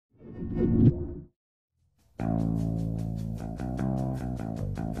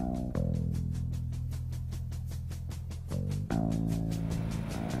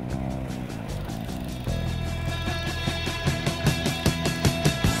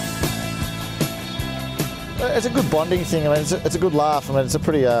It's a good bonding thing. I mean, it's a good laugh. I mean, it's a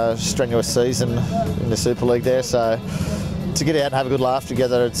pretty strenuous season in the Super League there, so to get out and have a good laugh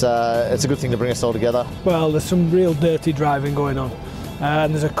together, it's a good thing to bring us all together. Well, there's some real dirty driving going on,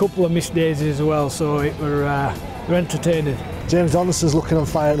 and there's a couple of missed days as well, so we're entertaining. James Donaldson's looking on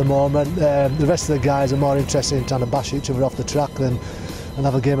fire at the moment. The rest of the guys are more interested in trying to bash each other off the track than and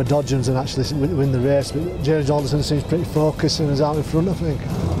have a game of dodgems and actually win the race. But James Donaldson seems pretty focused and is out in front, I think.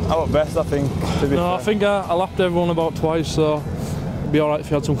 I'm at best, I think. No, I think I lapped everyone about twice, so it'd be all right if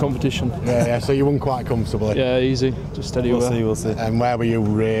you had some competition. Yeah, so you won quite comfortably? Yeah, easy, just steady away. We'll see. And where were you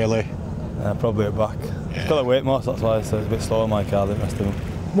really? Probably at back. Yeah. Got to wait more, so that's why so it's a bit slower in my car than the rest of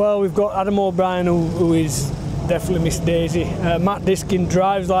them. Well, we've got Adam O'Brien who is definitely Miss Daisy. Matt Diskin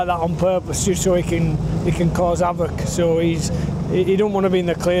drives like that on purpose just so he can cause havoc. So he don't want to be in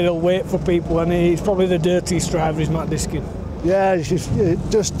the clear, he'll wait for people, and he's probably the dirtiest driver is Matt Diskin. Yeah, just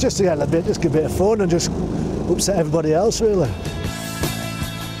to get a bit, just give a bit of fun and just upset everybody else really.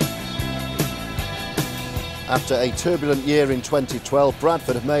 After a turbulent year in 2012,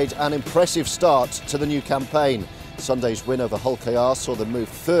 Bradford have made an impressive start to the new campaign. Sunday's win over Hull KR saw them move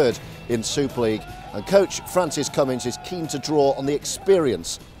third in Super League, and coach Francis Cummins is keen to draw on the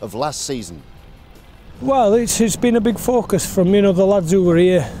experience of last season. Well, it's been a big focus from the lads who were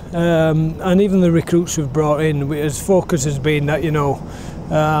here, and even the recruits we've brought in. His focus has been that you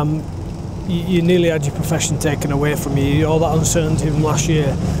nearly had your profession taken away from you, all that uncertainty from last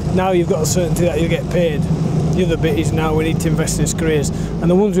year. Now you've got the certainty that you get paid. The other bit is now we need to invest in his careers, and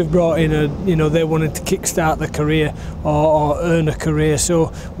the ones we've brought in are they wanted to kick-start their career or earn a career.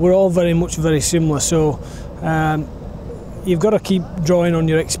 So we're all very similar. So. You've got to keep drawing on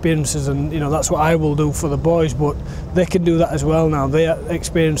your experiences, and that's what I will do for the boys, but they can do that as well now. They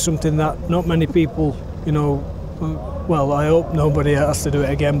experience something that not many people, well, I hope nobody has to do it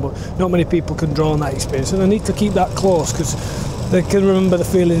again, but not many people can draw on that experience, and they need to keep that close because they can remember the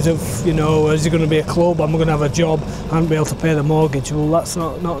feelings of, is it going to be a club, I'm going to have a job, I won't be able to pay the mortgage. Well, that's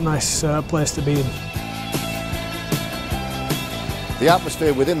not a nice place to be in. The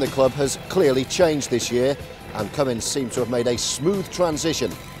atmosphere within the club has clearly changed this year, and Cummins seems to have made a smooth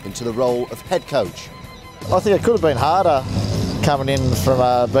transition into the role of head coach. I think it could have been harder coming in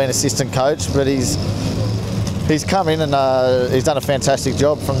from being assistant coach, but he's come in and he's done a fantastic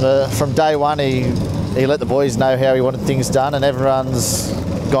job from day one. He let the boys know how he wanted things done, and everyone's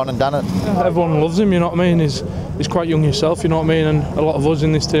gone and done it. Everyone loves him, you know what I mean. He's quite young himself, you know what I mean, and a lot of us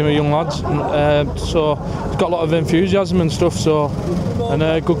in this team are young lads, so he's got a lot of enthusiasm and stuff,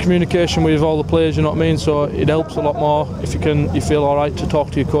 and good communication with all the players, you know what I mean, so it helps a lot more if you feel all right to talk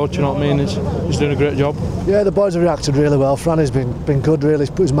to your coach, you know what I mean. He's doing a great job. Yeah, the boys have reacted really well. Franny's been good really,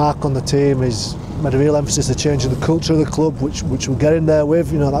 he's put his mark on the team, he's made a real emphasis to changing the culture of the club, which we're getting there with.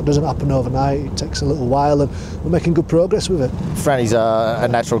 That doesn't happen overnight, it takes a little while, and we're making good progress with it. Franny's a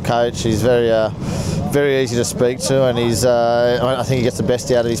natural coach, he's very easy to speak to, and I think he gets the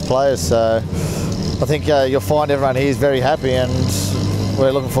best out of his players, so I think you'll find everyone here is very happy, and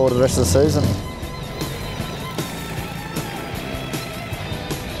we're looking forward to the rest of the season.